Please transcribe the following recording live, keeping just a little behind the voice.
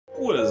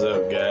What is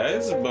up,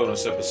 guys?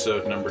 Bonus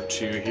episode number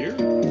 2 here.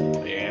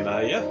 And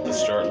yeah,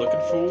 let's start looking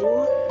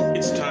for...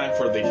 It's time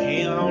for the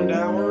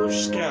Houndour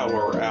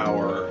Scour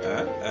Hour.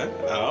 Yeah,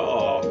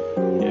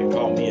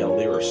 call me a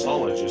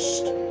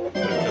lyricologist,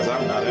 because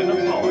I'm not an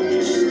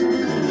apologist.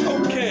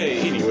 Okay,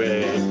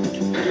 anyway.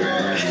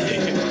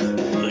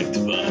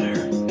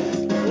 Electivire.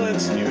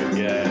 Let's do it,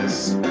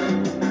 guys.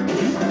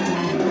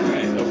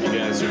 I hope you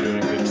guys are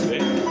doing good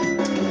today.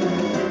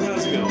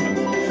 How's it going?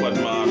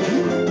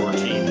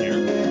 floodinmon14 here.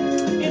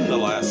 In the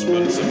last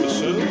bonus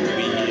episode,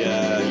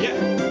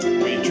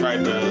 we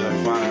tried to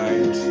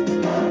find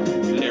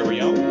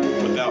Flareon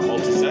without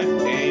Multitype,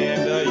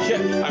 and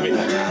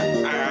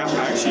I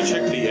actually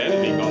checked the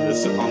editing on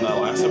that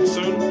last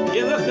episode.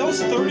 Yeah, that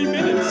was 30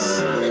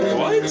 minutes.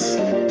 What?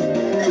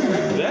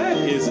 That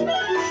is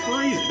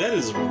crazy. That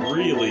is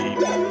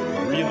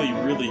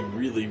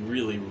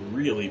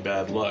really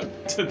bad luck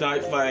to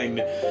not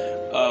find.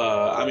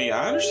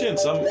 I understand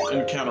some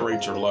encounter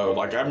rates are low.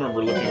 Like, I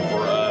remember looking for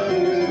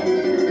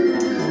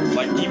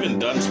like even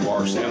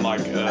Dunsparce and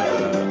like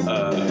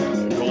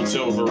gold,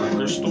 silver, and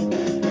crystal.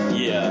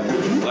 Yeah,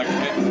 like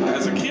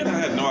as a kid, I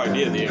had no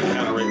idea the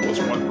encounter rate was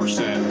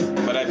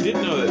 1%, but I did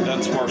know that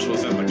Dunsparce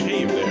was in the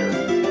cave there,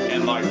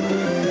 and like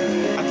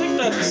I think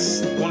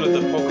that's one of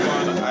the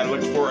Pokemon I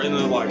looked for, and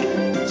then like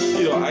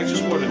I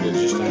just wanted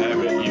to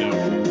have it,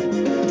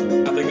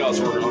 I think I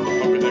was working on the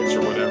Pokedex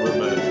or whatever,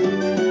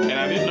 and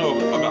I didn't know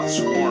about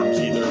swarms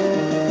either.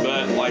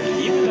 But like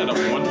even at a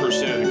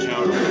 1%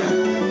 encounter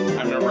rate,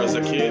 I remember as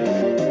a kid,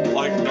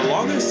 like the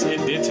longest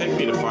it did take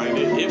me to find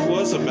it, it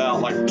was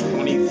about like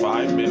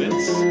 25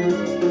 minutes.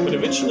 But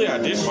eventually I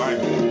did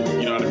find one,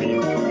 you know what I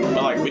mean?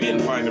 But like we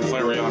didn't find a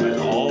Flareon at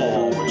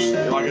all, which,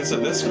 like I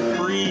said, that's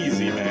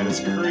crazy, man.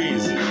 It's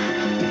crazy.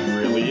 It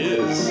really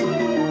is.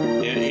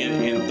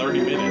 In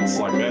 30 minutes,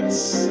 like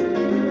that's,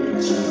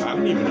 I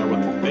don't even know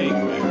what to think,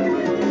 man.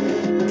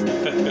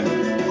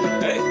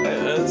 Hey,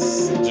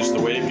 that's just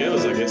the way it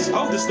goes, I guess.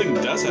 Oh, this thing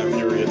does have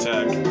Fury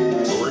Attack,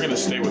 but we're gonna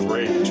stay with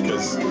Rage,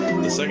 because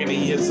the second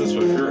he hits us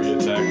with Fury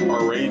Attack,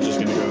 our Rage is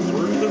gonna go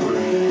through the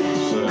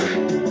roof. So,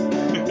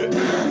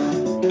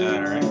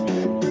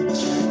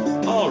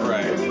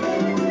 alright,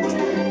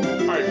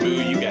 Boo,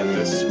 you got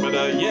this. But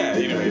yeah,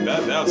 anyway,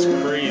 that was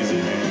crazy,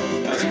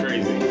 man. That's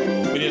crazy.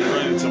 We didn't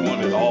run into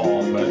one at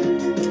all, but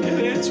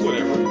it's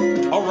whatever.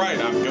 Alright,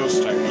 I'm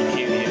Ghost type. You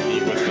can't hit me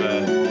with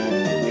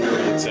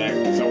Fury Attack.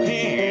 So,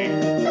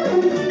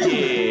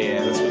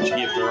 yeah, that's what you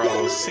get for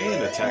all those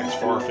sand attacks,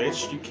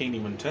 Farfetch'd. You can't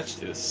even touch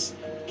this.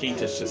 Can't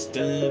touch this.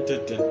 Dun,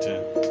 dun, dun,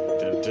 dun,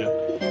 dun, dun.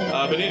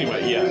 But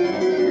anyway, yeah.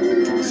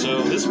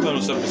 So, this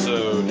bonus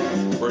episode,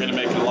 we're going to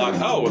make it a lot...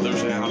 Oh,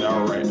 there's a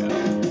Houndour right now.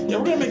 Yeah,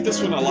 we're going to make this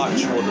one a lot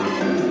shorter.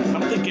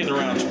 I'm thinking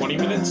around 20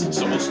 minutes,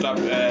 so we'll stop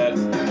at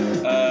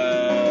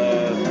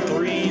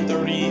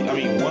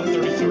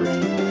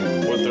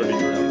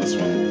 133 on this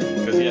one.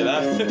 Because, yeah,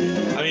 that,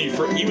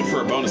 even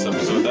for a bonus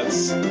episode,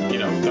 that's,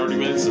 30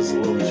 minutes is a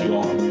little bit too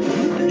long.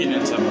 You're getting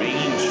into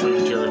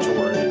mainstream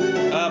territory.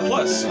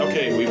 Plus,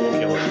 okay, we will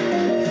kill it.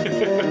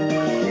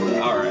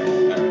 Alright.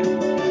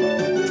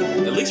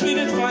 At least we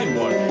did find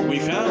one. We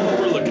found what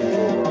we're looking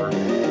for.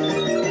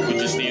 We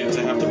just needed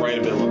to have the right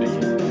ability.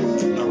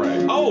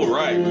 Alright. Oh,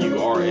 right,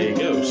 you are a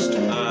ghost.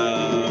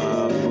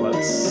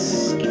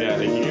 Let's get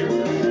out of here.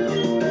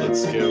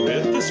 Let's go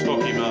with this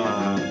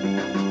Pokemon.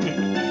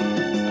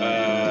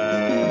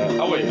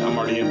 Oh wait, I'm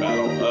already in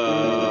battle.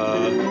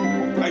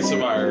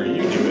 Electivire,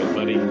 you do it,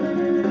 buddy.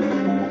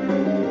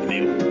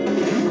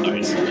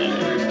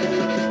 Electivire.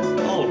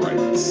 Alright.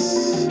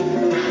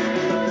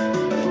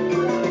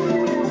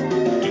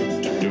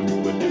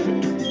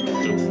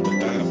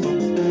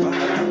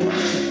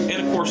 And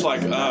of course,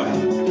 like,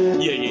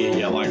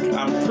 like,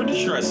 I'm pretty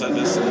sure I said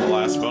this in the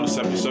last bonus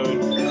episode,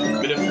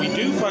 but if we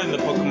do find the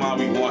Pokemon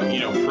we want,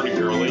 pretty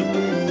early,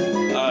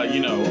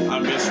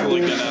 I'm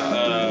basically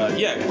gonna,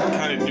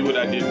 kind of do what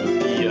I did with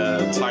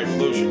the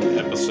Typhlosion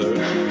episode,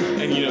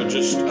 and,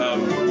 just,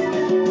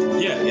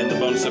 in the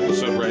bonus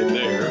episode right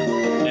there,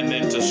 and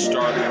then to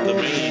start the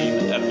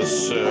main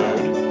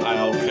episode,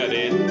 I'll cut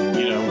in,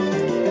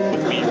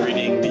 with me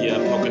reading the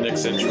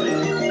Pokedex entry,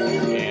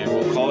 and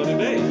we'll call it a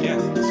day, yeah,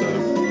 so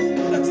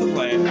that's the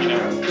plan,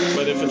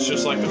 but if it's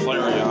just like the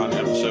Flareon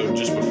episode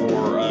just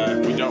before,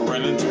 if we don't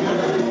run into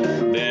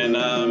one, then,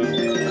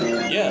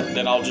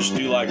 then I'll just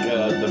do like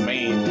the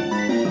main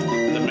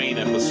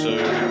episode,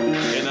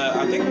 and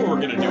I think what we're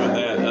gonna do with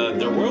that,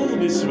 there will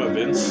be some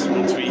events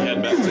once we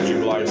head back to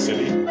Jubilee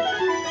City,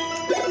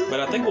 but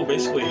I think we'll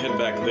basically head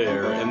back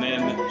there, and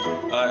then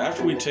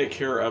after we take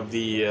care of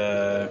the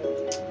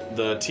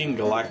Team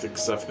Galactic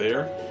stuff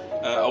there,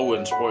 oh,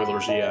 and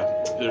spoilers, yeah,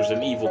 there's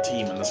an evil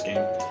team in this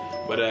game.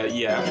 But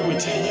yeah, after we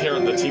take care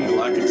of the Team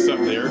Galactic stuff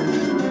there,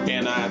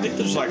 and I think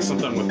there's like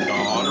something with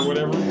Dawn or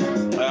whatever.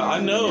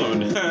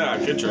 Unknown. I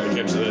could try to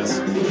catch this.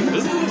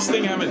 Doesn't this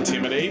thing have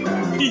Intimidate?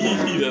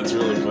 That's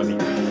really funny.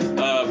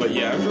 But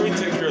yeah, after we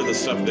take care of the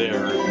stuff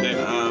there, then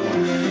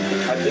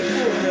I think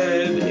we'll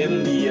head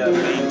in the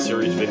main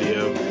series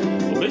video.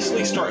 We'll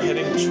basically start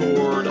heading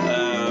toward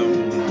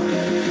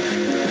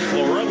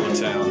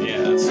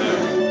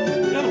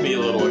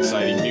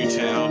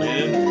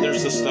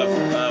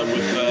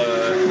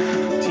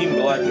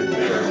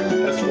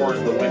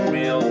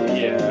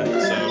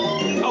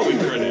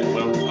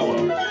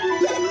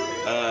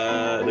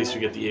at least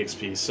we get the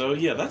EXP. So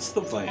yeah, that's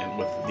the plan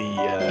with the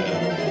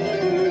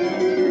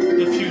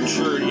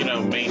future, you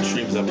know,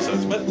 mainstreams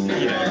episodes. But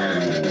you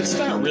know, it's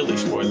not really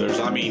spoilers.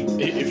 I mean,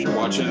 if you're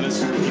watching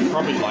this, you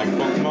probably like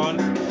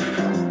Pokemon.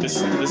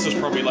 This is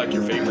probably like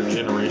your favorite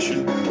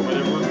generation or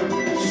whatever.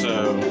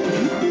 So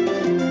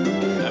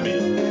I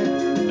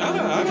mean, I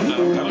don't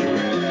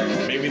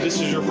know. Maybe this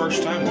is your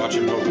first time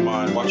watching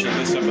Pokemon, watching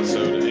this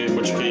episode. In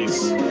which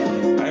case,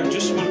 I have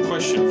just one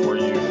question for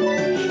you.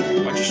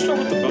 Why'd you start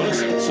with the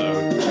bonus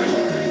episode?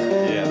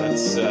 Yeah,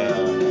 that's,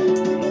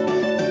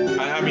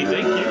 I mean,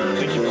 thank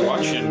you for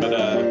watching, but,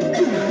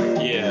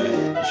 yeah,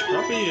 you should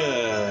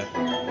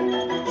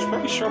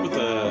probably start with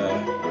the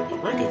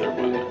regular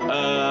one.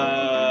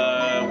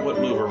 What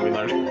move are we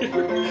learning?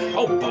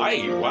 Oh,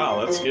 Bite!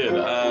 Wow, that's good.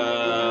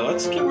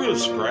 Let's get rid of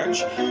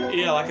Scratch.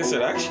 Yeah, like I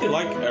said, I actually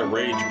like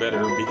Rage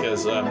better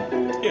because,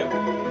 yeah.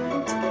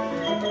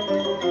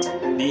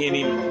 The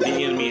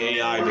enemy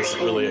AI doesn't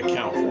really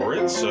account for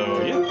it,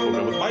 so yeah, we'll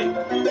go with Bite.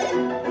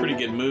 Pretty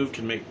good move,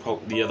 can make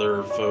the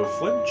other foe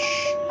flinch.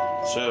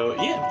 So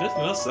yeah, if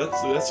nothing else,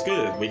 that's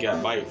good. We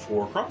got Bite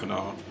for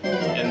Croconaw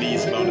in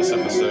these bonus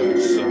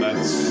episodes, so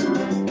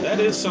that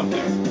is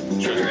something.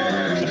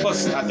 And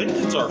plus, I think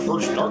it's our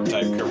first Dark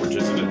type coverage,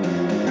 isn't it?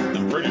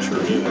 I'm pretty sure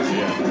it is.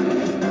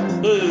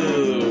 Yeah.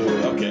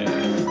 Ooh, okay.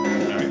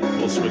 All right,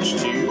 we'll switch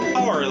to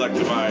our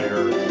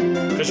Electivire.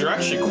 Because you're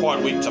actually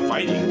quad weak to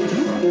fighting.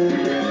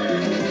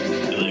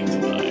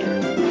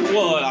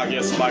 Well, I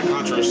guess by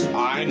contrast,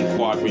 I'm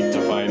quad weak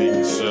to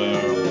fighting, so...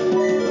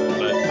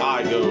 But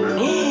I go...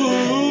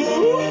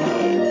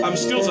 I'm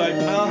still type.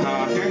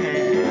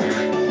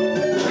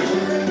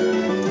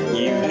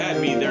 You had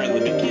me there in the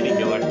beginning,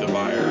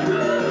 Electivire.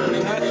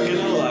 Not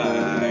gonna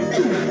lie.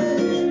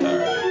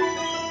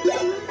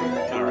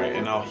 Alright,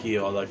 and I'll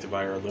heal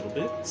Electivire a little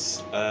bit.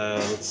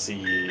 Let's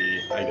see...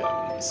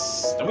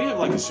 Items. Don't we have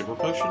like a super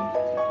potion?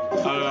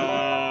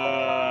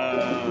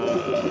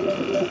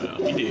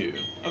 We do.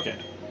 Okay.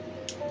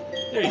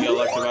 There you go,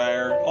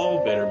 Electivire.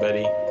 All better,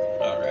 buddy.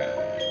 Alright.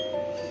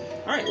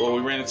 Alright, well,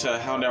 we ran into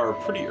Houndour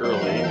pretty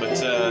early,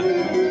 but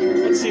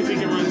let's see if we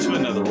can run into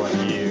another one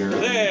here.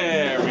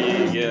 There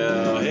we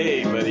go.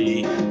 Hey,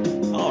 buddy.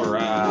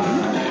 Alright.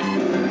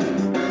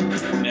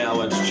 Now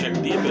let's check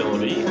the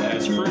ability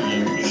as per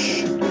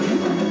usual.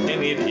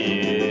 And it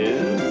is...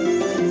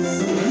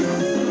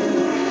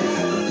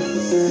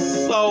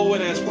 Oh,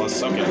 it has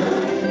plus. Okay.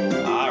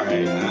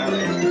 Alright.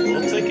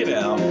 We'll take it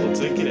out.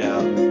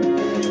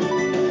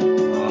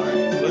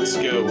 Alright, let's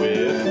go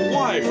with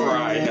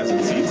Wi-Fi.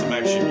 Hasn't seen some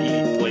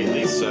action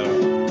lately, so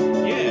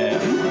yeah.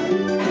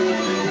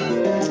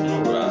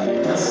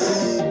 Alright.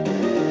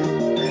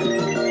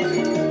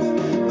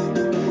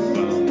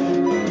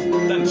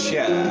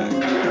 Sunshine.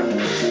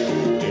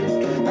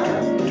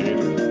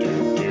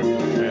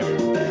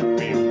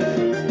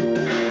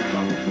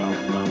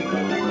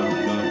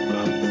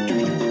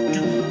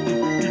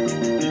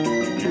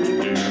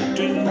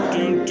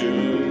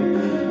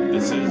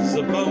 This is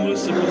a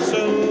bonus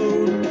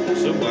episode,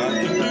 so I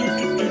can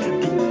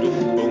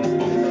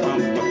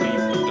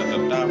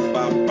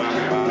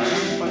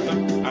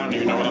I don't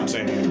even know what I'm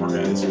saying anymore,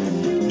 guys. Man,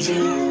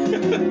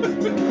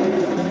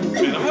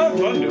 I'm having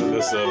fun doing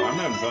this, though. I'm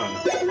having fun.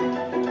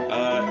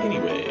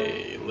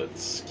 Anyway,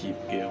 let's keep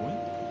going.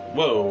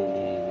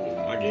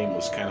 Whoa, my game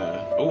was kind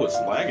of... Oh, it's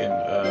lagging.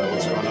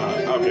 What's going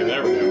on? Okay,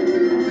 there we go.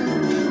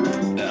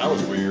 That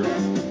was weird.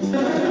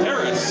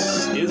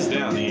 Harris is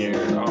down here.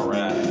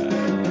 Alright.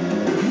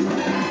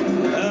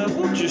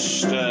 We'll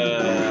just,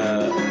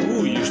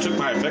 ooh, you just took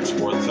my effects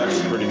board. That's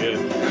actually pretty good.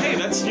 Hey,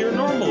 that's your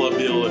normal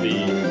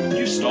ability.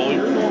 You stole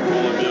your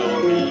normal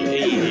ability.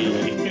 Hey.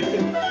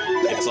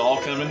 It's all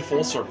coming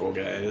full circle,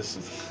 guys.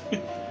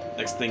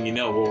 Next thing you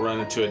know, we'll run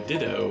into a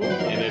Ditto,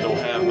 and it'll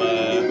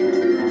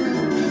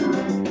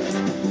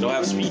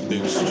have speed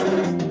boost.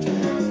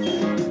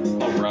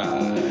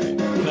 Alright.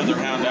 Another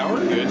Houndour.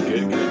 Good.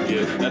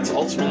 That's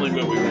ultimately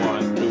what we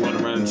want. We want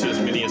to run into as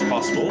many as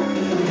possible.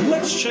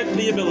 Let's check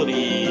the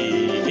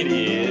ability. It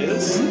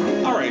is...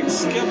 Alright,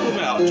 skip them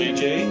out,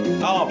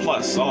 JJ. Oh,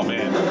 plus. Oh,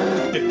 man.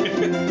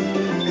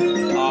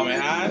 Oh,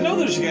 man. I know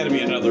there's got to be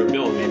another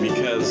ability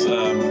because,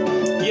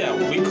 yeah,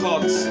 we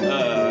caught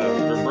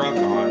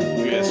Vibrava,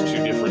 who has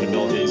 2 different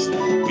abilities.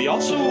 We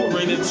also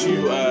ran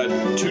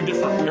into 2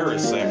 different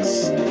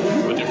Parasects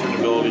with different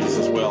abilities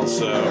as well,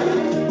 so...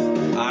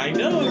 I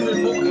know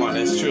every Pokemon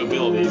has 2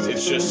 abilities,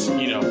 it's just,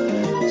 you know,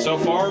 so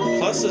far,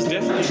 Plus is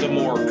definitely the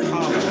more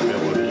common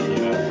ability, you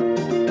know?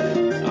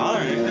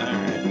 Alright.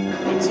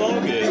 It's all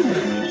good.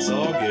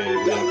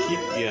 We'll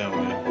keep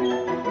going.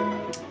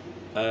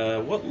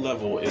 What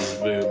level is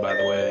Boo, by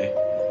the way?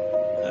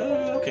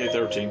 Okay,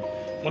 13.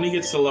 When he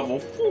gets to level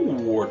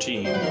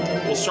 14,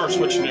 we'll start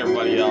switching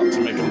everybody out to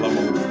make him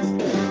level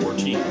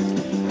 14.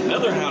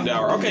 Another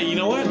Houndour. Okay, you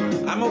know what?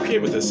 I'm okay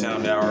with this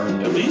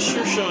Houndour. At least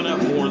you're showing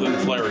up more than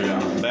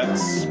Flareon.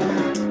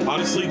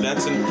 Honestly,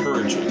 that's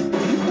encouraging.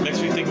 Makes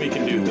me think we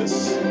can do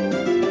this.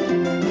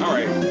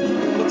 Alright,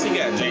 what's he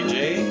got,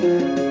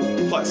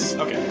 JJ? Plus,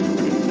 okay.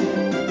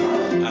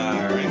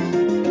 Alright.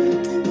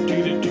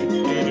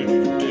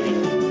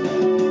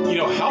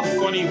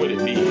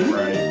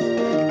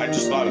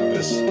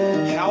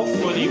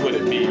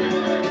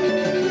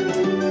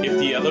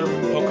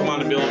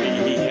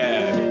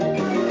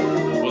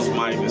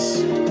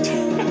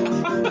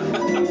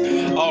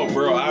 Oh,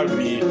 bro, I would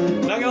be,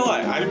 not gonna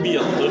lie, I'd be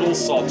a little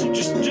salty,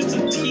 just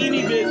a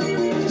teeny bit,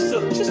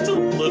 just a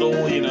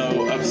little, you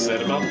know,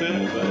 upset about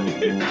that,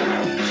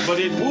 but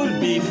it would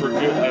be for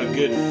a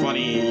good,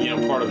 funny, you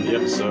know, part of the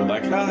episode,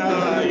 like,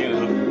 haha, you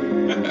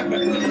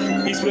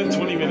know. He spent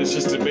 20 minutes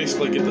just to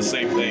basically get the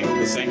same thing,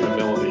 the same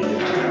ability, you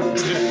know.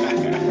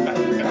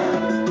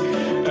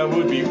 That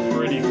would be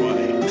pretty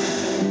funny.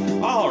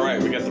 Alright,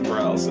 we got the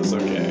paralysis,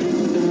 okay.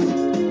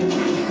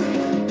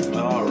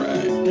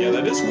 Alright, yeah,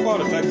 that is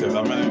quite effective.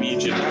 I'm gonna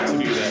need you not to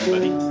do that,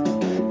 buddy.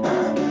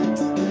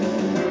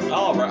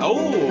 Alright,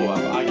 oh,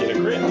 I get a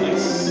crit,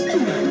 nice.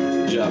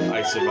 Good job,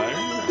 Electivire.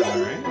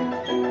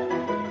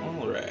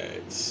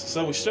 Alright,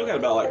 so we still got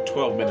about like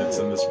 12 minutes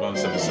in this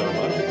bonus episode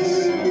left.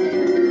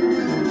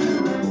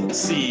 Let's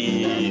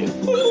see.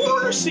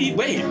 Horsey,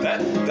 wait,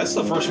 that's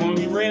the first one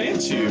we ran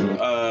into.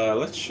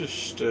 Let's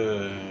just,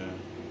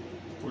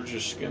 we're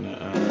just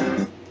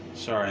gonna,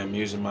 sorry, I'm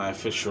using my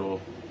official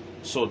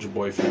Soldier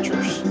Boy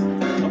features.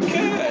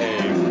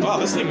 Okay. Wow,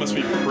 this thing must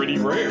be pretty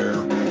rare.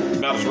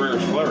 About as rare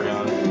as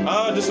Flareon.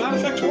 Does not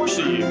affect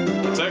Horsey.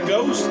 It's a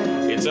ghost.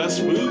 It's a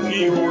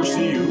spooky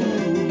Horsey. Ooh.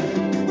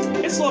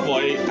 It's level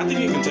 8. I think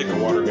you can take a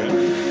water gun.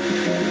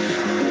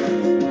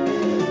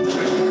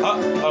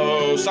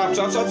 Uh-oh. Stop.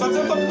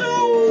 No!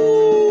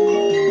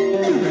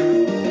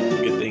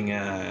 Good thing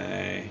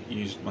I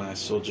used my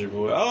Soldier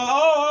Boy.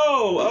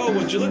 Oh,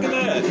 would you look at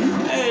that?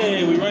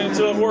 Hey, we ran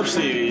into a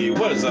Horsey.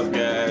 What is up,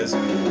 guys?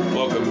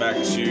 Welcome back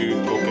to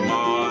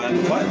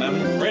Pokemon Platinum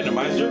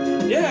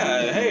Randomizer.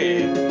 Yeah,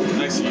 hey,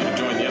 nice of you to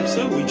join the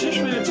episode. We just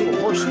ran into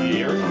a Horsey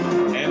here,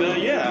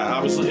 and yeah, I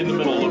was in the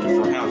middle looking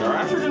for Houndour.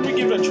 I figured we'd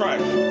give it a try.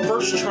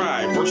 First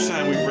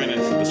time we've ran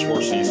into this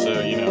Horsey,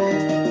 so, you know,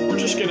 we're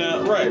just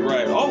gonna, right.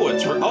 Oh,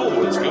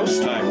 it's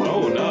Ghost type.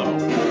 Oh, no.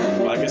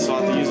 Well, I guess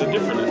I'll have to use a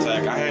different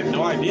attack. I had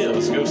no idea it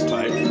was Ghost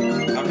type.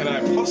 How could I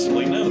have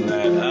possibly known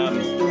that?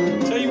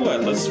 Tell you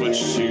what, let's switch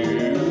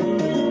to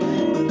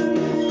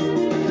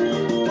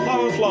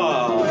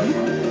Fly.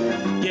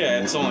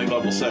 Yeah, it's only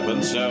level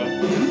 7, so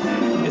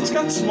it's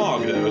got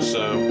Smog though,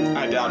 so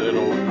I doubt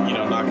it'll, you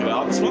know, knock it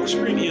out.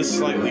 Smokescreen is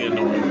slightly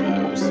annoying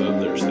though, so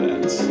there's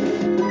that.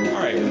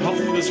 Alright, and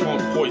hopefully this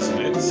won't poison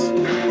it.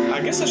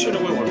 I guess I should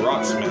have went with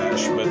Rock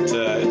Smash, but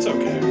it's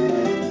okay.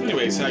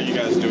 Anyways, how you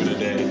guys doing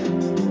today?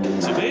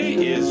 Today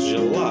is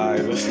July.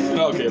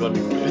 Okay, let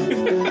me quit.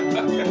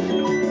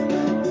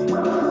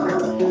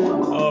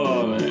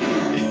 Oh,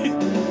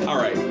 man.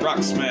 Alright,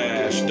 Rock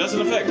Smash.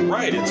 Doesn't affect.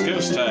 Right, it's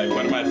Ghost type.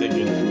 What am I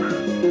thinking?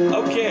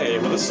 Okay,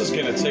 well, this is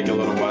going to take a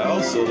little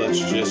while, so let's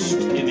just,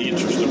 in the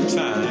interest of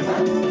time,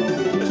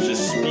 let's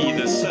just speed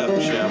this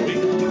up, shall we?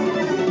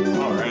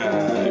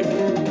 Alright.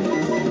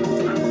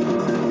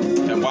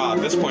 And wow,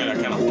 at this point, I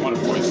kind of want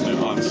to poison it,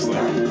 honestly.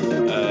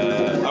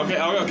 Okay.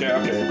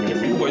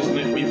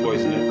 We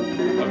poison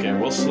it. Okay,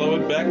 we'll slow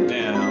it back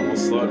down.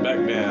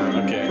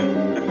 Okay.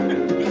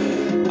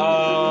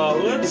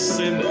 Let's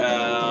send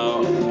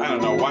out, I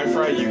don't know,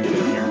 Wi-Fi, you get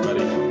in here,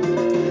 buddy.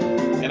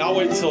 And I'll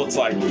wait till it's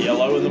like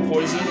yellow in the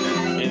poison,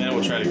 and then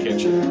we'll try to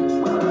catch it.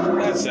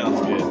 That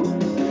sounds good.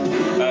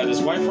 Does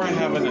Wi-Fi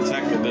have an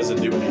attack that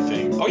doesn't do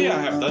anything? Oh yeah,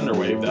 I have Thunder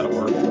Wave. That'll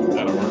work.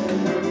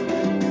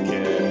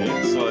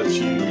 Okay, so let's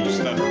use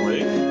Thunder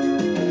Wave.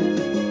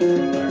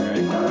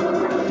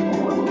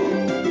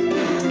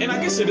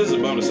 It is a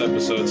bonus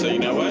episode, so you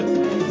know what?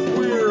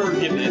 We're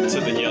getting into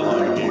the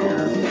yellow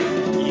here.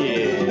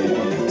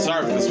 Yeah.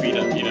 Sorry if the speed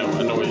up, you know,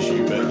 annoys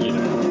you, but, you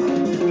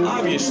know,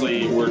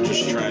 obviously we're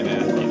just trying to,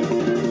 you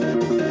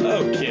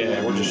know.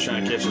 Okay, we're just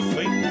trying to catch this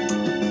thing.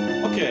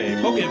 Okay,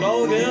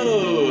 Pokeball,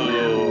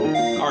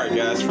 go! Alright,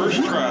 guys,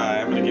 first try.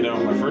 I'm gonna get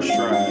on my first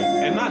try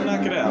and not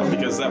knock it out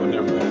because that would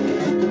never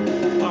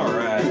happen.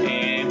 Alright,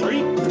 and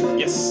 3.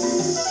 Yes!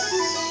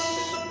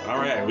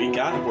 Alright, we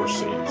got a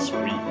Horsey.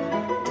 Sweet.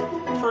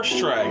 First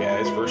try,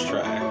 guys. First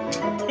try.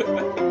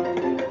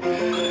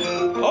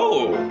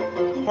 Oh!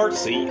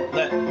 Horsey,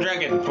 the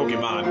dragon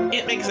Pokemon.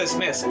 It makes its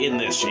nest in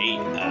the shade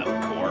of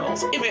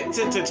corals. If it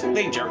senses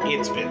danger,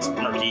 it spits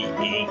murky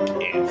ink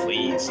and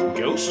flees.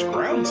 Ghost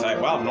ground type.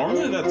 Wow,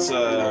 normally that's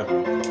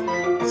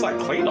like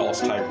Claydol's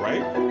type,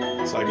 right?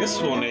 So I guess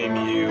we'll name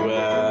you,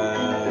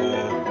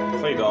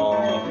 Claydol.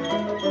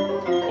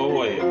 Oh,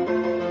 wait.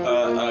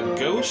 A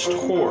ghost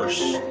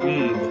horse.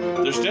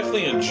 There's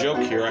definitely a joke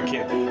here. I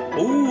can't.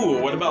 Ooh,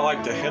 what about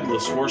like the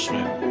Headless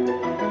Horseman?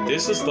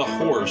 This is the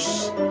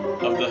horse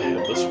of the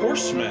Headless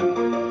Horseman.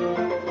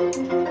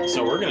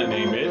 So we're gonna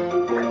name it.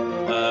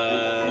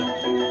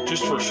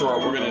 Just for short,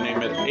 we're gonna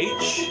name it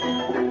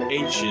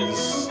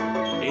HH's.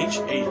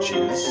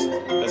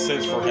 That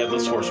stands for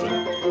Headless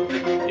Horseman.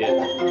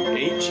 Yeah,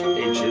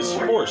 HH's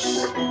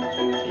horse.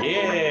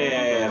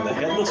 Yeah, the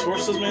Headless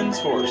Horseman's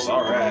horse.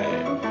 All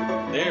right.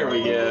 There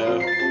we go.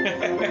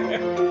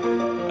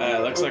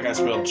 Looks like I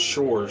spelled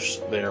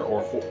shores there,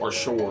 or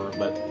shore,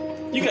 but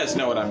you guys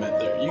know what I meant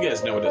there. You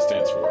guys know what it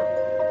stands for.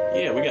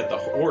 Yeah, we got the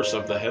horse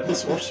of the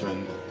Headless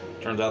Horseman.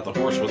 Turns out the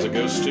horse was a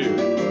ghost too.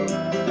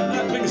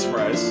 Not big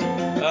surprise.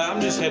 I'm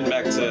just heading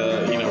back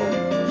to, you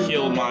know,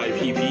 heal my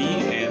PP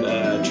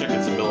and check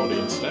its ability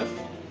and stuff.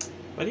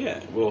 But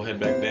yeah, we'll head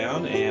back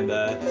down, and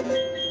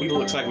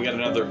looks like we got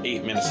another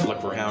 8 minutes to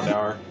look for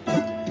Houndour.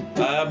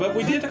 But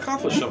we did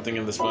accomplish something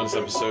in this bonus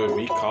episode.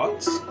 We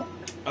caught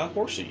a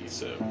Horsey,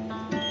 so...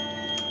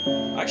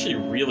 I actually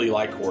really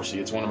like Horsey.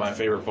 It's one of my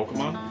favorite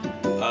Pokemon.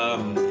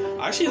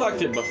 I actually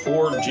liked it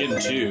before Gen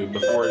 2,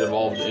 before it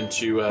evolved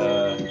into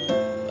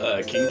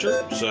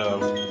Kingdra. So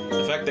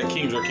the fact that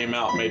Kingdra came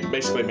out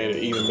basically made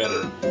it even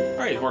better.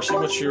 Alright, Horsey,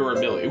 what's your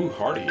ability? Ooh,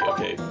 Hardy.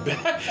 Okay.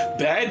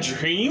 Bad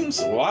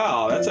Dreams?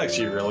 Wow, that's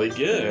actually really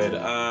good.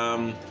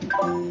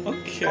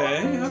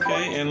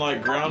 Okay. And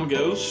like Ground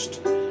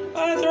Ghost.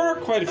 There are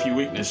quite a few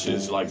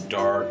weaknesses, like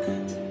Dark,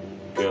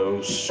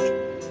 Ghost,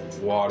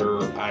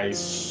 Water,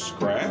 Ice,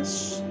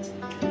 Grass.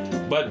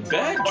 But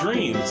Bad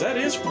Dreams, that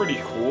is pretty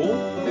cool.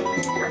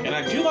 And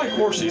I do like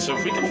Horsey, so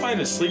if we can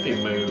find a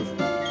sleeping move,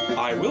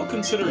 I will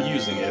consider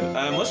using it.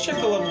 Let's check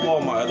the level of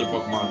all my other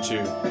Pokemon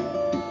too.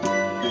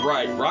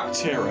 Right,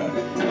 Rockterra.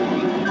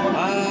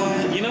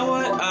 You know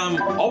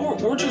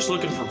what? We're just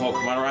looking for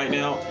Pokemon right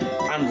now.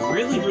 I'm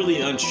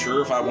really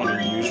unsure if I want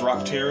to use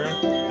Rockterra,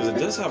 because it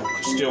does have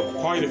still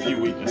quite a few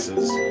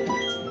weaknesses.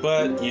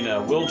 But, you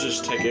know, we'll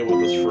just take it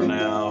with us for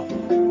now.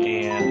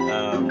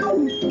 And,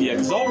 yeah,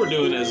 because all we're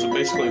doing is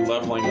basically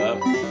leveling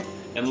up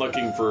and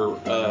looking for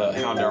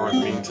Houndour in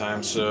the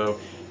meantime. So,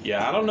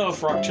 yeah, I don't know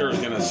if Rockterra is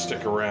going to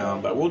stick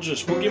around, but we'll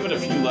give it a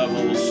few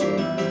levels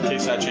in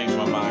case I change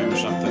my mind or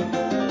something.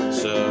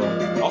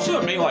 So, also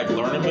it may, like,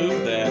 learn a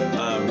move that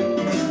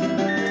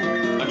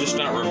I'm just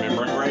not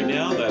remembering right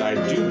now that I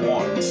do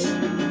want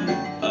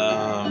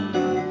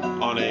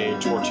on a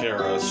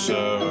Torterra.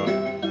 So...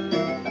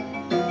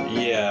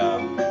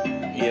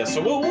 Yeah,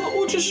 so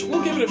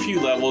we'll give it a few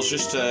levels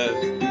just to,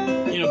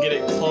 you know, get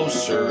it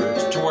closer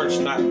to where it's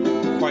not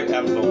quite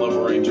out of the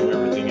level range of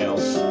everything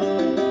else.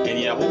 And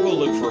yeah, we'll go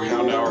look for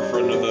Houndour for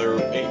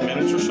another 8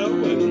 minutes or so,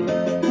 and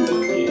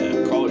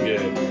yeah, call it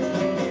good.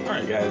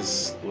 Alright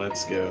guys,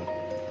 let's go.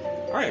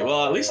 Alright,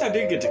 well at least I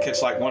did get to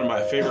catch like one of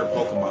my favorite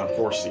Pokemon,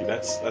 Horsey.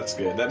 That's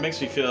good. That makes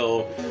me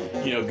feel,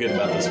 you know, good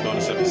about this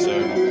bonus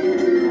episode.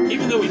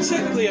 Even though we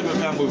technically haven't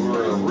found what we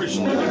were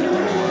originally looking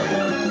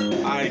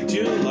for. I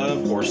do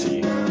love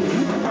Horsey.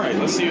 Alright,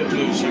 let's see what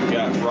moves you've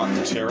got.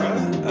 Rockterra.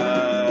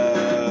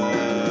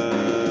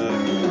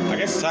 I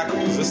guess Tackle,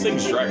 because this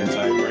thing's Dragon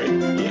type, right?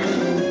 Yeah.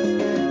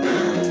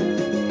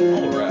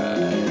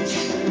 Alright.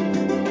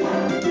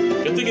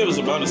 Good thing it was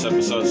a bonus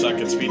episode so I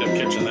could speed up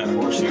catching that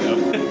Horsey, though.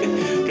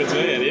 Because,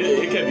 man,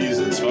 it kept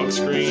using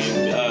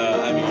Smokescreen.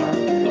 I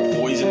mean, the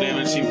poison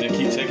damage seemed to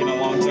keep taking a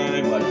long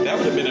time. Like, that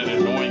would have been an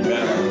annoying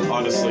battle,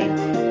 honestly,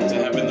 to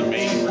have in the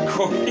main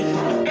recording.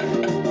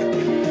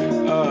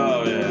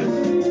 Oh, yeah.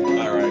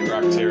 Alright,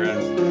 Rockterra.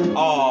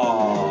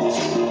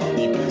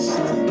 Aww, you missed.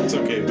 It's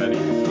okay, buddy.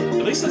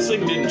 At least this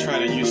thing didn't try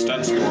to use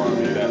Stun Spore on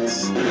me.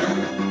 That's good.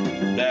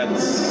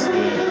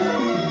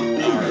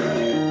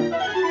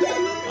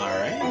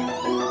 Alright.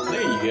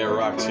 There you go,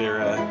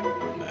 Rockterra.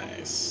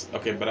 Nice.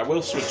 Okay, but I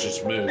will switch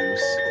its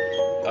moves.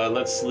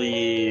 Let's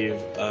leave,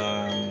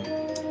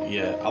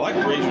 yeah, I like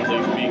Rage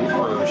Relief being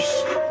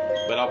first,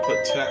 but I'll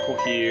put Tackle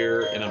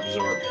here and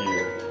Absorb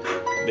here.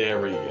 There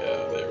we go.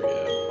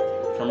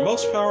 From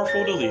most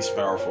powerful to least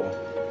powerful.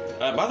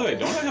 By the way,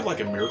 don't I have like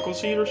a Miracle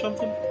Seed or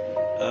something?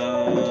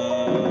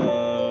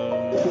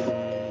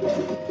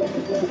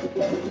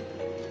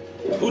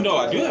 Oh no,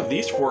 I do have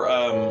these for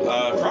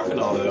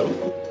Croconaw though.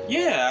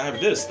 Yeah, I have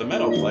this, the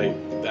Metal Plate.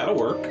 That'll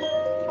work.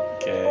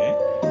 Okay.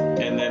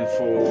 And then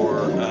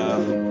for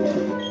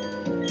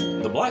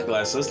the black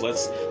glasses,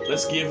 let's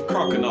give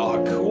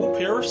Croconaw a cool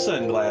pair of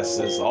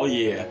sunglasses. Oh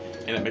yeah,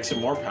 and it makes it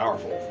more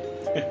powerful.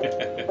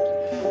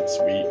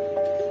 Sweet.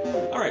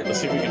 Alright, let's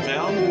see if we can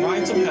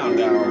find some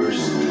Houndours.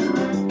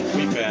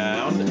 We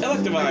found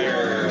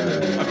Electivire.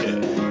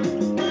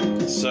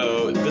 Okay.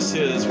 So this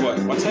is what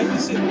type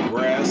is it?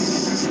 Grass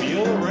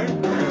Steel, right?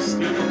 Grass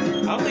Steel.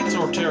 I don't think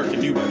Torterra can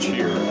do much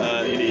here.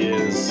 It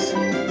is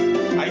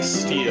Ice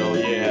Steel,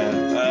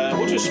 yeah.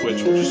 We'll just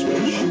switch.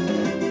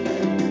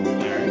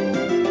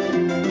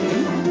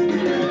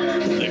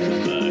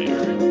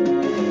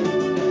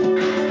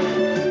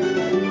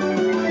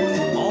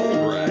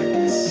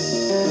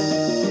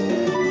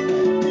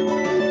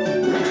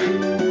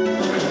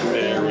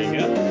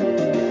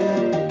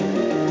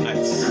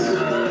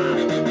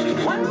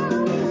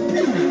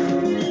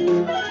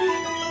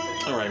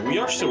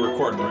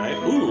 Right?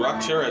 Ooh,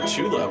 Rockterra at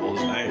 2 levels.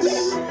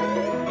 Nice,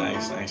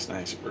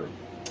 bro.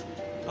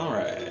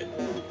 Alright.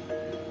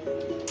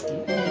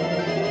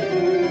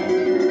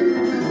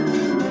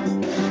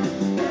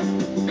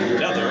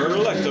 Another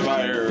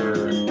Electivire.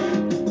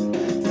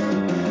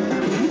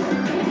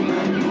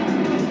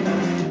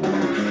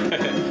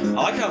 I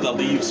like how the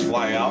leaves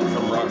fly out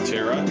from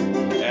Rockterra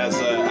as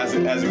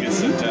it gets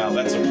sent out.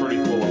 That's a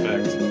pretty cool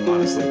effect,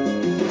 honestly.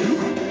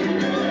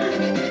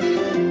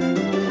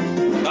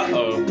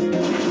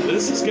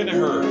 This is gonna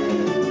hurt.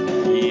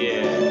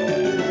 Yeah.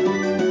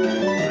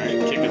 Alright,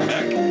 kick it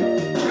back.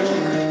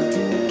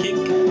 Kick,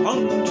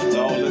 punch, it's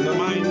all in the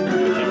mind. If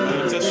you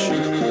want to test you,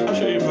 I'm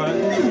sure you're fine.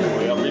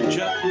 Boy, I'll reach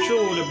up, I'm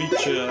sure to beat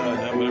ya.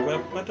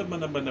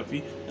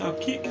 Now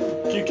kick,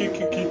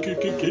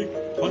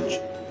 punch,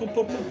 pump,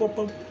 pump, pump, pump,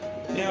 pump.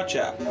 Now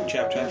chop,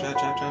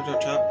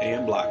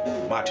 and block.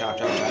 My chop,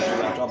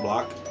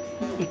 block.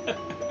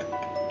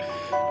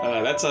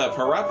 That's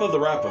Parappa the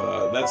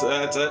Rappa. That's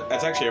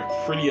actually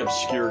a pretty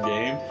obscure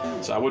game,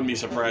 so I wouldn't be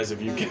surprised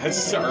if you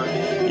guys are,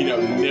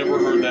 never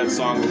heard that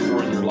song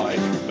before in your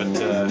life. But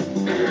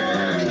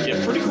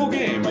yeah, pretty cool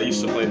game. I used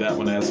to play that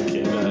when I was a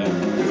kid.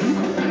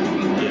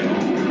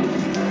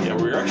 Yeah,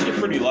 we were actually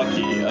pretty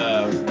lucky.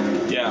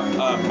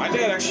 My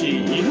dad actually,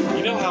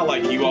 you know how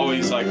like you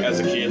always like as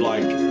a kid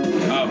like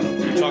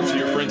you talk to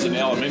your friends in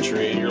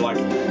elementary and you're like,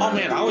 oh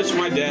man, I wish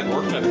my dad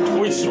worked at a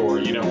toy store.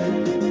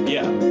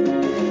 Yeah.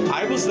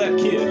 I was that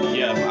kid.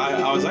 Yeah,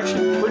 I was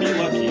actually pretty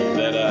lucky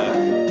that,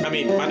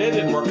 my dad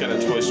didn't work at a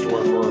toy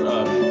store for,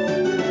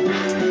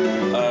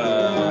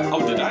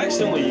 did I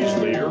accidentally use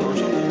Lear or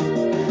something?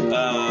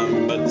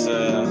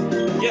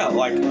 Yeah,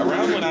 like,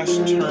 around when I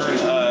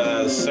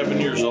turned 7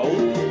 years old,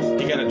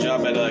 he got a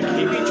job at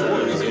KB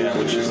Toys, yeah,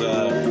 which is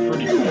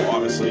pretty cool,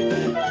 honestly.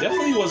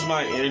 Definitely was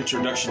my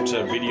introduction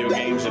to video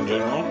games in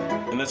general,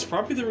 and that's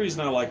probably the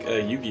reason I like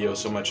Yu-Gi-Oh!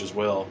 So much as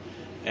well.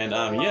 And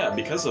yeah,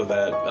 because of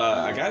that,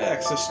 I got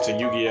access to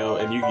Yu-Gi-Oh!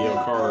 And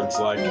Yu-Gi-Oh! Cards.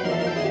 Like,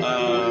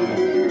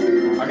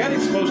 I got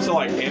exposed to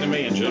like anime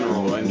in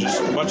general and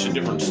just a bunch of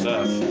different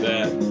stuff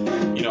that,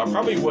 I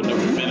probably wouldn't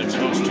have been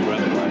exposed to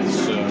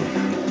otherwise. So,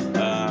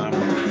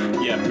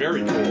 yeah,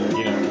 very cool,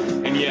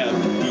 And yeah,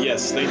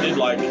 yes, they did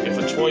like, if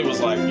a toy was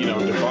like,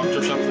 defunct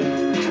or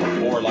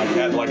something, or like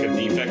had like a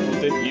defect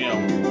with it,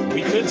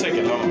 we could take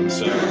it home.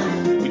 So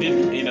we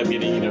did end up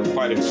getting,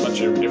 quite a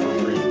bunch of different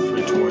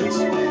free toys.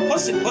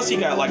 Plus he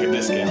got like a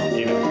discount,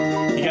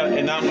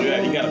 and not only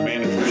that, he got a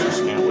manager's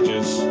discount, which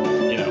is,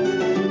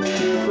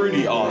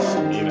 pretty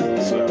awesome,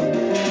 so,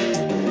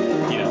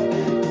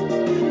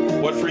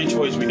 what free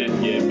toys we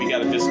didn't get, we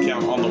got a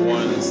discount on the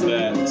ones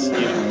that,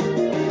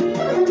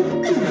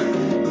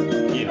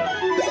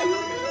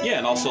 yeah,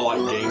 and also like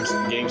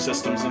game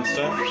systems and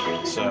stuff,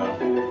 so,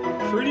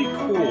 pretty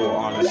cool,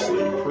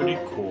 honestly, pretty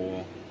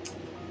cool.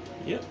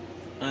 Yep,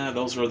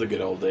 those were the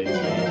good old days,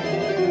 man.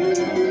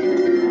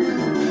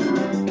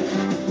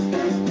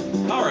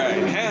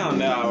 Alright,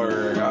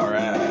 Houndour,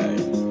 alright.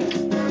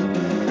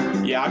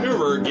 Yeah, I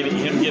remember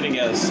him getting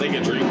a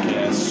Sega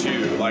Dreamcast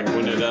too, like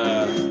when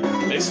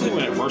basically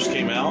when it first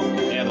came out,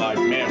 and like,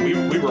 man,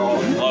 we were all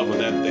in love with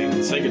that thing. The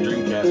Sega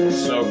Dreamcast was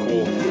so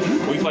cool.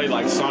 We played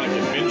like Sonic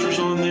Adventures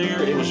on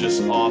there, it was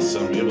just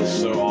awesome, it was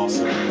so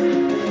awesome.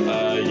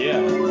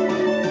 Yeah.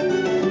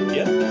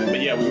 Yep,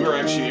 but yeah, we were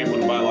actually able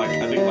to buy like,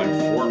 I think like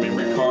 4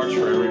 memory cards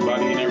for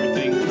everybody and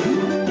everything,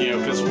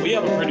 because we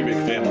have a pretty big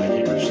family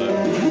here, so.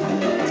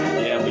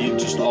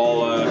 Just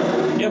all,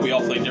 we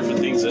all played different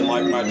things. And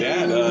like my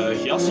dad,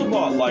 he also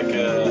bought like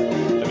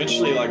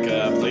eventually like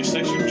a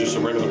PlayStation, just a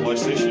regular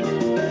PlayStation.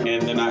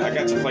 And then I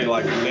got to play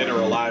like Dead or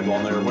Alive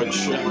on there,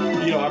 which,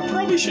 I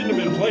probably shouldn't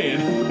have been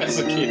playing as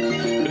a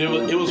kid.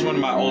 But it was one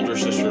of my older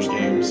sister's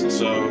games.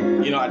 So,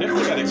 I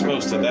definitely got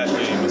exposed to that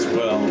game as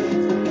well.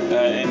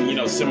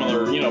 And,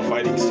 similar,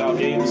 fighting style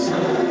games.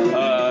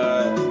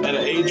 At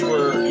an age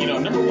where,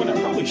 number one, I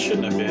probably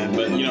shouldn't have been.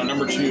 But,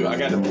 number two, I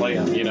got to play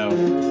them,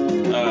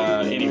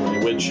 anyway,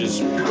 which is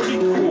pretty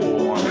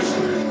cool,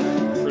 honestly.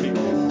 Pretty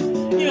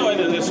cool.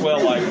 And as well,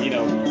 like,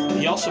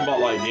 he also bought,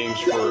 like, games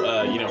for,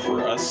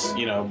 for us,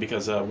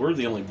 because we're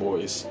the only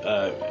boys.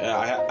 I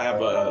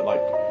have,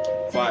 like,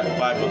 five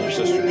other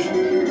sisters.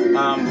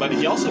 But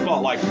he also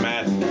bought, like,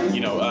 Madden,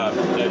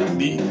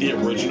 the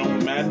original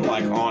Madden,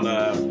 like, on,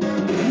 on,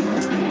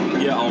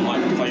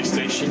 like,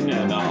 PlayStation,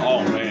 and,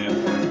 oh, man.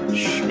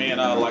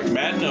 Like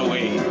Madden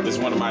 08 is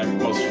one of my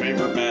most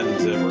favorite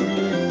Maddens ever.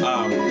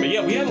 But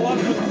yeah, we had a lot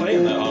of fun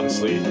playing that,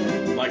 honestly.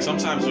 Like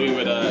sometimes we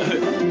would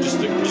just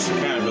to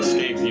kind of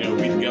escape,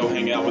 we'd go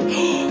hang out with.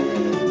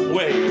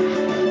 Wait,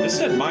 this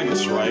said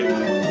minus, right?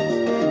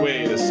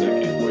 Wait a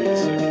second.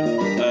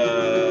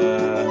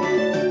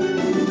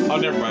 Oh,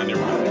 never mind.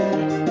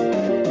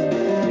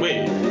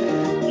 Wait,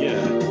 yeah,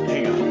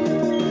 hang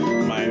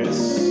on.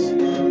 Minus.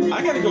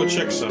 I gotta go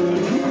check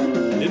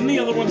something. Didn't the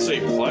other one say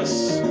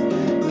plus?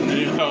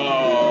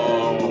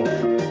 No.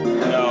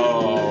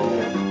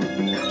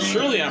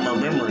 Surely I'm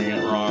remembering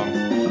it wrong.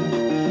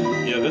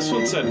 Yeah, this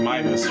one said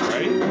minus,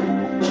 right?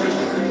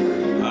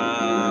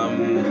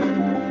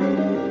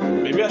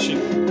 Maybe I should...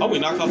 Oh, we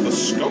knocked off the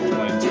scope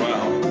lens.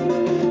 Wow.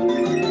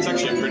 It's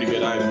actually a pretty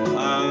good item.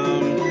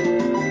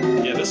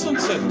 Yeah, this one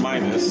said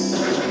minus.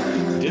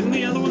 Didn't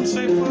the other one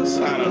say plus?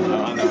 I don't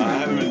know. I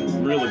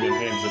haven't really been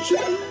paying attention.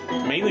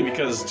 Mainly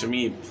because, to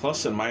me,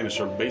 plus and minus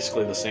are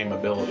basically the same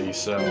ability,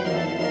 so...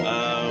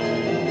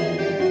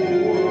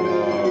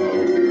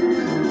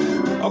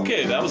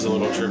 Okay, that was a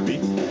little trippy.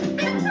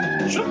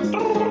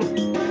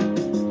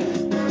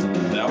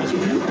 That was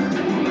weird.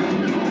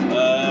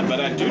 But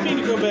I do need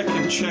to go back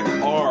and check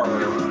our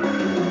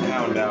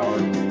Houndour.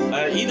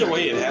 Either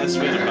way, it has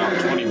been about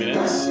 20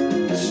 minutes.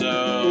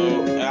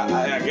 So,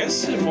 I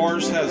guess if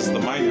ours has the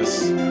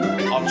minus,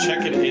 I'll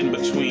check it in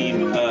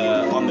between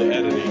on the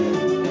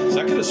editing.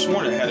 Because I could have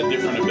sworn it had a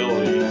different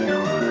ability.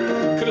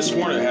 Could have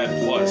sworn it had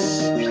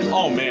plus.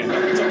 Oh man,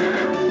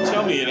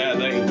 tell me that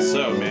ain't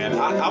so, man.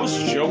 I was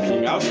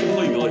joking. I was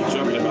completely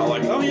joking about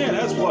like, oh yeah, it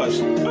has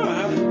plus.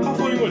 How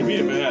funny would it be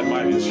if it had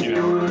minus, you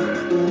know?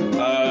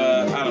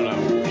 I don't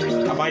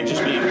know. I might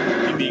just be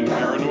being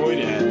paranoid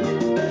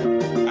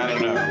and I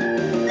don't know.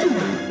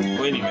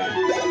 Well, anyway,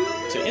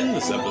 to end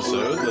this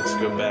episode, let's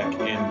go back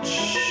and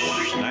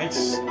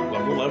nice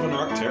level 11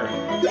 Rock Terra.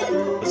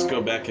 Let's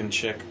go back and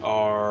check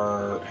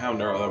our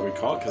Houndour that we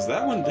caught because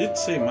that one did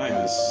say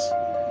minus.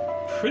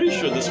 Pretty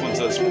sure this one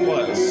says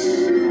plus.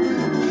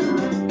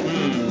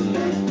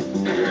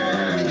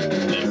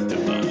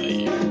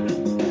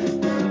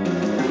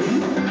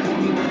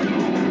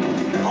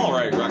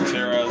 Alright, Rock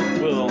Terra,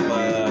 we'll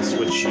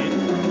switch in.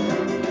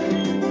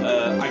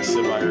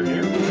 Electivire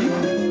here.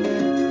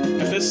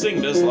 If this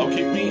thing does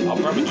locate me, I'll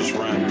probably just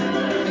run.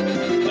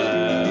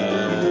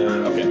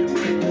 Okay.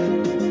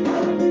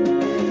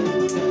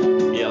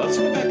 Yeah, let's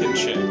go back and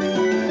check.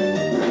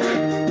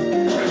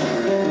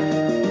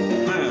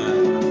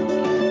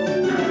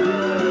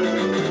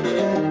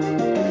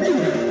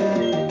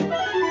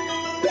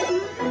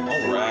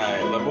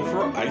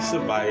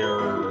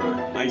 Electivire.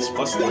 Nice,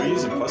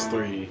 +3s and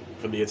 +3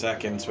 for the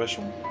attack and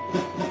special.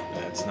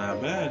 That's not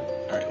bad.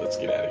 Alright, let's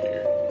get out of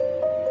here.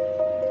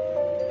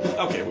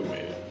 Okay, we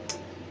made it.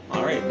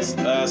 Alright,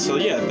 so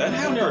yeah, that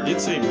Houndour did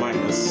say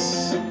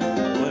minus.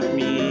 Let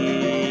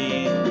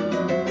me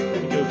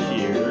go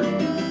here.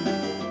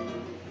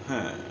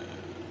 Huh.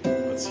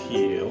 Let's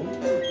heal.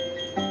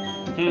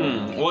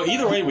 Well,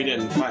 either way, we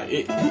didn't find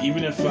it.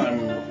 Even if I'm,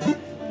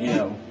 you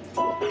know,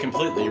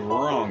 completely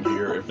wrong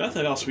here. If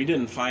nothing else, we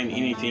didn't find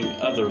anything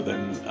other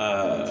than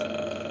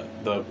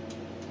the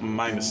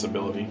minus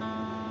ability.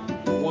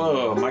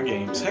 Whoa, my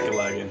game's hecka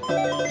lagging.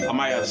 I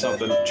might have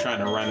something trying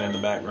to run in the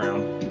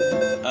background.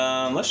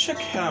 Let's check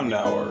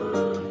Houndour.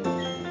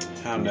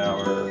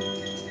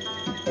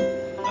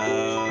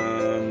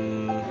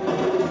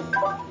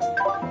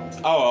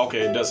 Oh,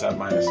 okay, it does have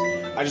minus.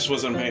 I just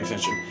wasn't paying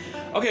attention.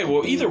 Okay,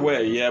 well, either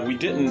way, yeah, we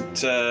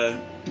didn't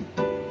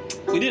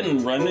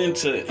run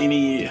into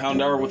any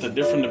Houndour with a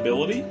different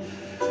ability.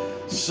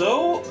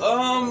 So,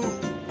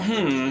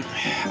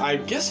 I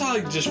guess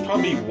I just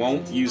probably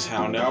won't use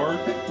Houndour,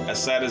 as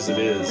sad as it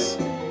is.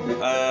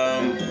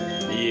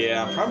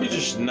 Yeah, I'm probably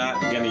just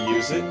not gonna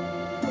use it.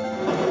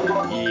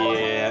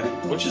 Yeah,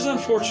 which is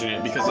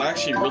unfortunate, because I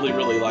actually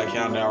really like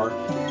Houndour.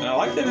 And I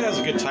like that it has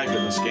a good type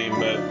in this game,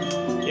 but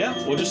yeah,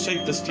 we'll just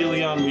take the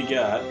Steelion we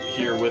got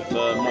here with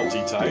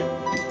Multitype.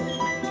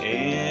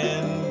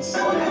 And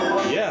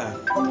yeah,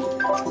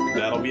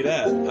 that'll be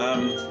that.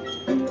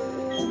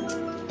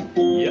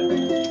 Yep.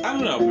 I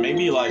don't know,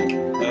 maybe like,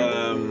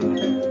 I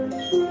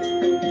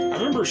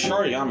remember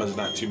Shariyama's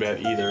not too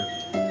bad either.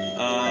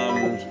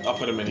 I'll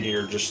put him in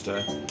here just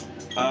to,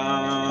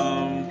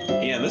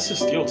 yeah, this is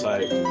Steel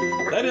type.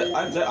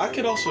 I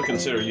could also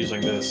consider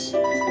using this.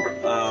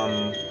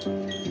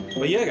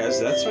 But yeah, guys,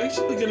 that's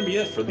basically going to be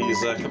it for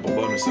these couple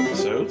bonus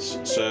episodes.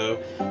 So,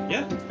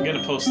 yeah, I'm going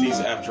to post these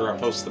after I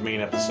post the main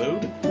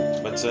episode.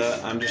 But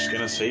I'm just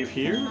going to save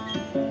here.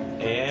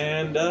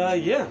 And,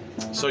 yeah.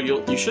 So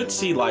you should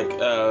see, like,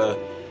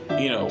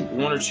 you know,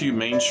 1 or 2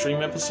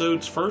 mainstream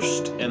episodes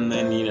first. And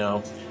then, you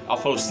know, I'll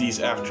post these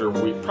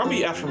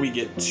probably after we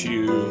get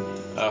to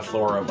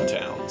Flareon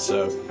Town.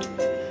 So,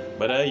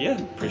 but, yeah,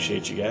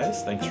 appreciate you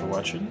guys. Thanks for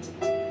watching.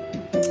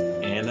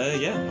 And,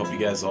 yeah, hope you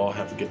guys all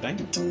have a good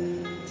night.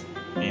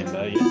 And,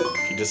 yeah,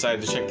 if you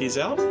decided to check these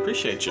out,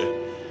 appreciate you.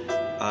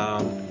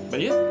 But,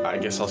 yeah, I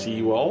guess I'll see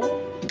you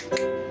all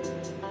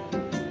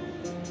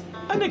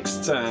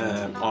next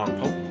time on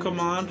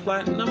Pokemon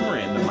Platinum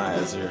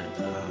Randomizer.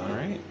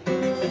 Alright.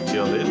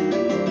 Till then,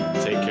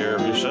 take care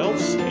of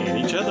yourselves and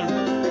each other.